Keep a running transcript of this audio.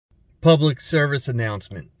public service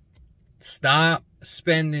announcement. Stop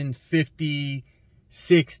spending $50,000,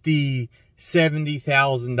 $60,000,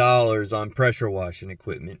 $70,000 on pressure washing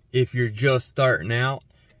equipment if you're just starting out.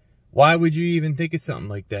 Why would you even think of something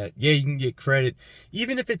like that? Yeah, you can get credit,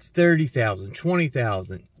 even if it's $30,000,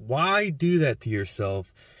 $20,000. Why do that to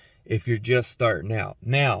yourself if you're just starting out?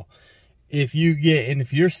 Now, if you're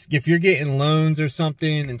getting loans or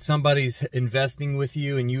something and somebody's investing with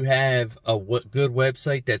you and you have a good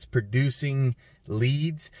website that's producing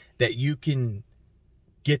leads that you can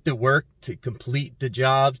get the work to complete the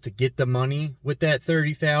jobs to get the money with that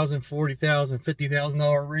 $30,000, $40,000,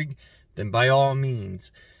 $50,000 rig, then by all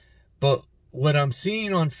means. But what I'm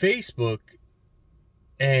seeing on Facebook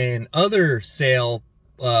and other sale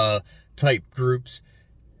type groups,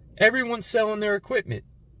 everyone's selling their equipment.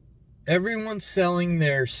 Everyone's selling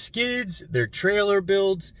their skids, their trailer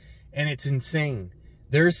builds, and it's insane.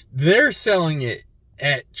 They're selling it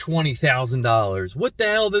at $20,000. What the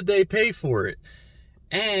hell did they pay for it?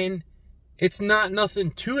 And it's not nothing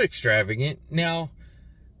too extravagant. Now,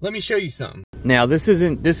 let me show you something. Now, this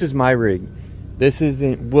is my rig. This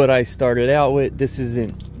isn't what I started out with. This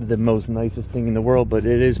isn't the most nicest thing in the world, but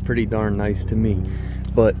it is pretty darn nice to me.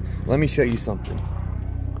 But let me show you something.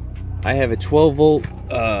 I have a 12-volt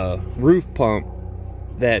roof pump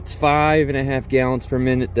that's 5.5 gallons per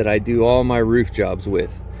minute that I do all my roof jobs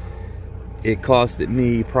with. It costed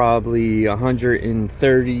me probably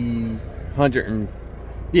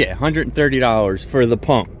 $130 for the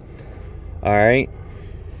pump. All right.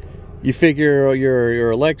 You figure your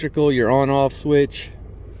electrical, your on-off switch,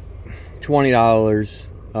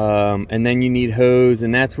 $20. And then you need hose,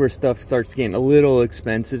 and that's where stuff starts getting a little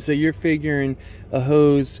expensive. So you're figuring a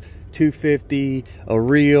hose, $250, a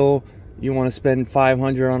reel, you want to spend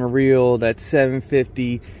 $500 on a reel, that's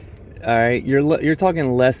 $750. All right, you're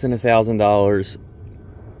talking less than $1,000,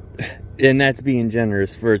 and that's being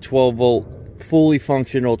generous for a 12-volt, fully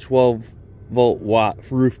functional 12-volt watt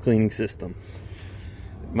roof cleaning system.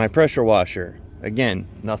 My pressure washer, again,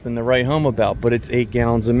 nothing to write home about, but it's 8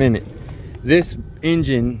 gallons a minute. This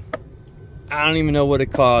engine, I don't even know what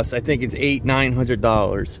it costs. I think it's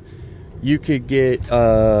 $800-900. You could get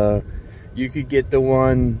the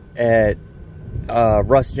one at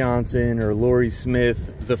Russ Johnson or Lori Smith,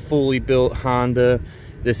 the fully built Honda.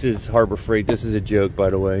 This is Harbor Freight. This is a joke, by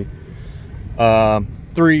the way.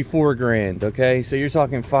 $3-4 grand. Okay, so you're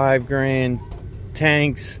talking $5 grand.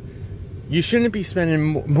 Tanks. You shouldn't be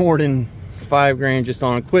spending more than $5 grand just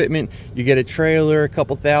on equipment. You get a trailer, a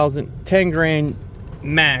couple thousand, 10 grand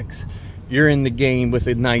max. You're in the game with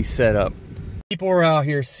a nice setup. People are out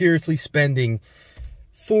here seriously spending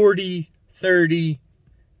 $40,000, $30,000,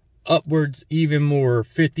 upwards even more,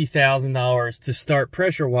 $50,000 to start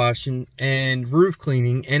pressure washing and roof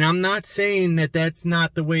cleaning. And I'm not saying that that's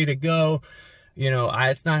not the way to go. You know,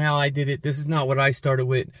 it's not how I did it. This is not what I started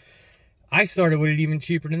with. I started with it even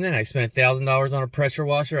cheaper than that. I spent $1,000 on a pressure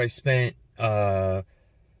washer. I spent, I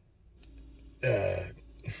don't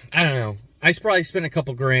know. I probably spent a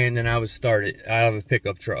couple grand and I was started out of a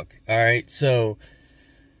pickup truck. All right. So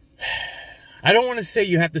I don't want to say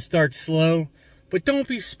you have to start slow, but don't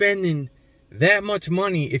be spending that much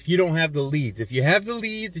money if you don't have the leads. If you have the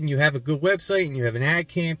leads and you have a good website and you have an ad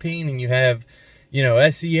campaign and you have, you know,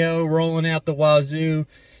 SEO rolling out the wazoo,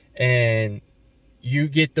 and you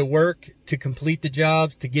get the work to complete the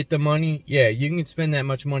jobs, to get the money, yeah, you can spend that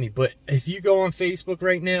much money. But if you go on Facebook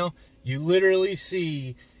right now, you literally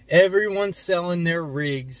see everyone selling their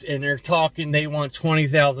rigs, and they're talking they want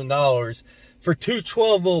 $20,000 for two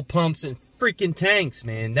 12-volt pumps and freaking tanks,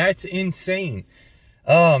 man. That's insane.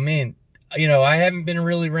 Oh, man. You know, I haven't been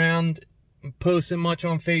really around posting much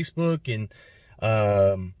on Facebook and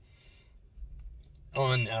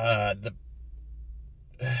on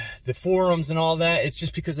the forums and all that. It's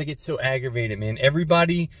just because I get so aggravated, man.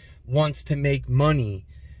 Everybody wants to make money,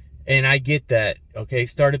 and I get that, okay?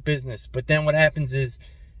 Start a business. But then what happens is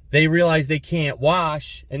they realize they can't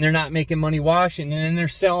wash, and they're not making money washing, and then they're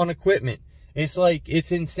selling equipment. It's like,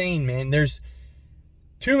 it's insane, man. There's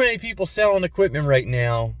too many people selling equipment right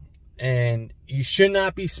now, and you should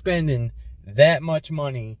not be spending that much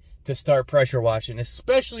money to start pressure washing,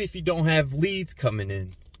 especially if you don't have leads coming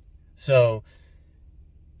in. So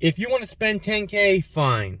if you want to spend $10K,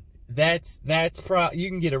 fine. You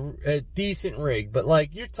can get a decent rig, but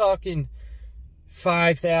like you're talking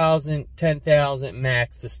 $5,000, $10,000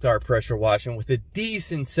 max to start pressure washing with a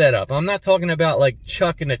decent setup. I'm not talking about like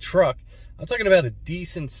chucking a truck. I'm talking about a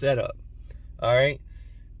decent setup. All right.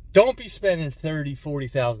 Don't be spending $30,000,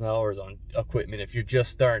 $40,000 on equipment if you're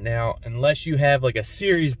just starting out, unless you have like a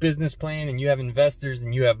serious business plan and you have investors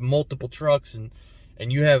and you have multiple trucks and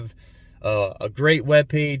and you have a great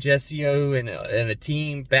webpage, SEO, and a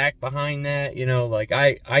team back behind that, you know, like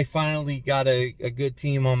I finally got a good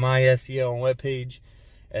team on my SEO and webpage,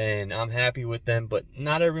 and I'm happy with them, but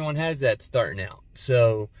not everyone has that starting out.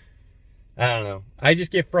 So I don't know. I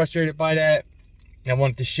just get frustrated by that. I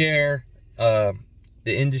wanted to share the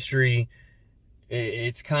industry.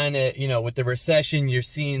 It's kind of, you know, with the recession, you're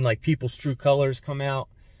seeing like people's true colors come out,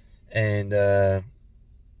 and I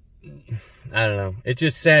don't know. It's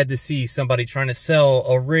just sad to see somebody trying to sell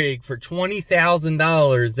a rig for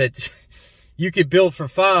 $20,000 that you could build for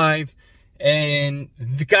 $5,000, and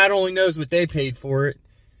God only knows what they paid for it.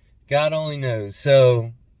 God only knows.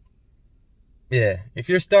 So, yeah, if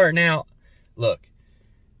you're starting out, look,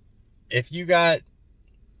 if you're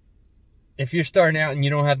starting out and you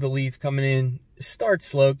don't have the leads coming in, start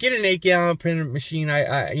slow. Get an 8-gallon printer machine.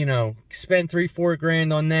 You know, spend $3-4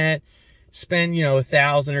 grand on that. Spend, you know,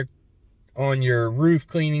 $1,000 or on your roof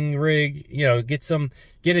cleaning rig. You know, get a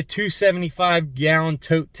 275-gallon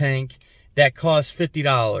tote tank that costs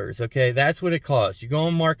 $50. Okay, that's what it costs. You go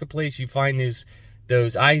on Marketplace, you find those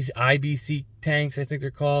IBC tanks, I think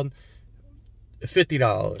they're called,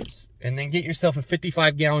 $50, and then get yourself a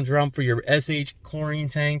 55-gallon drum for your SH chlorine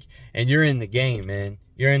tank, and you're in the game, man.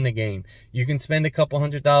 You're in the game. You can spend a couple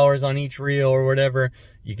 $100 on each reel or whatever.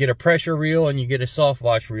 You get a pressure reel and you get a soft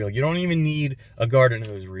wash reel. You don't even need a garden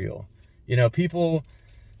hose reel. You know, people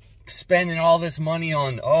spending all this money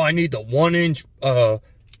on, oh, I need the 1-inch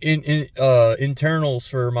internals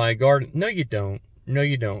for my garden. No, you don't. No,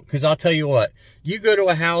 you don't. Because I'll tell you what, you go to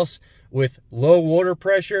a house with low water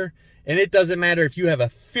pressure, and it doesn't matter if you have a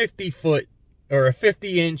 50-foot or a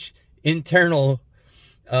 50-inch internal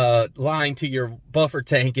line to your buffer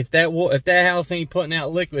tank. If that house ain't putting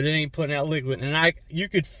out liquid, it ain't putting out liquid. And you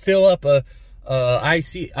could fill up a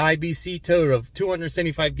IBC tote of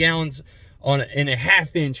 275 gallons in a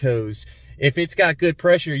 1/2-inch hose. If it's got good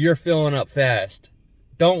pressure, you're filling up fast.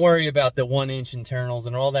 Don't worry about the 1-inch internals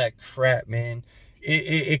and all that crap, man.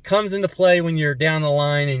 It comes into play when you're down the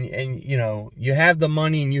line and you know, you have the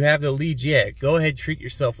money and you have the leads. Yeah, go ahead, treat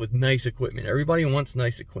yourself with nice equipment. Everybody wants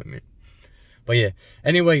nice equipment. But yeah,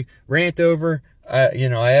 anyway, rant over. You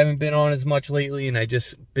know, I haven't been on as much lately, and I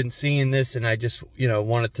just been seeing this, and I just, you know,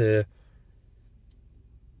 wanted to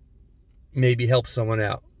maybe help someone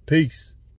out. Peace.